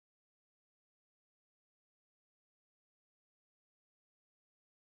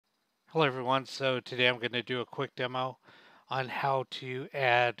Hello everyone, so today I'm going to do a quick demo on how to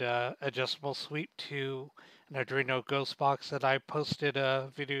add adjustable sweep to an Arduino Ghost box that I posted a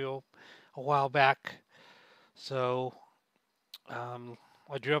video a while back. So um,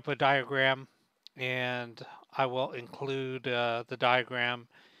 I drew up a diagram and I will include the diagram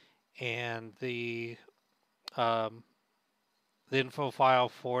and um, the info file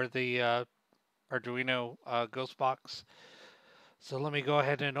for the Arduino Ghost box. So let me go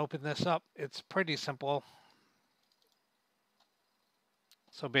ahead and open this up. It's pretty simple.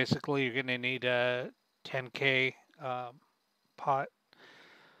 So basically, you're going to need a 10K pot.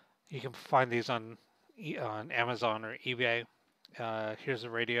 You can find these on Amazon or eBay. Here's a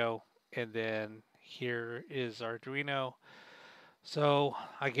radio, and then here is Arduino. So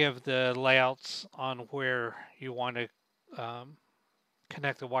I give the layouts on where you want to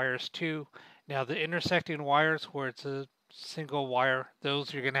connect the wires to. Now the intersecting wires where it's a single wire,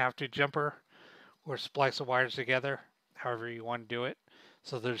 those you're going to have to jumper or splice the wires together, however you want to do it.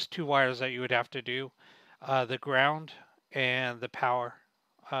 So there's two wires that you would have to do, the ground and the power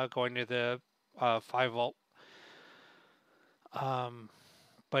going to the 5 volt. Um,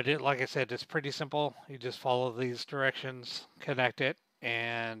 but like I said, it's pretty simple. You just follow these directions, connect it,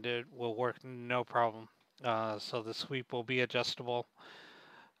 and it will work no problem. So the sweep will be adjustable.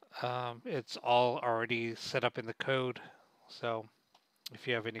 It's all already set up in the code. So if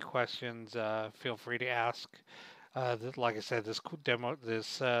you have any questions, feel free to ask. Like I said, this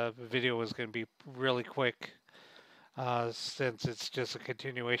video is going to be really quick since it's just a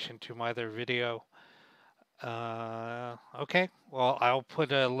continuation to my other video. Okay, well, I'll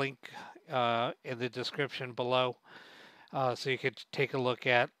put a link in the description below so you could take a look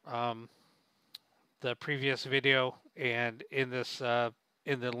at the previous video, and in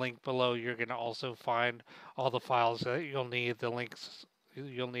the link below, you're going to also find all the files that you'll need, the links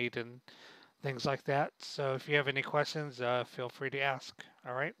you'll need, and things like that. So if you have any questions, feel free to ask.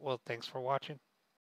 All right. Well, thanks for watching.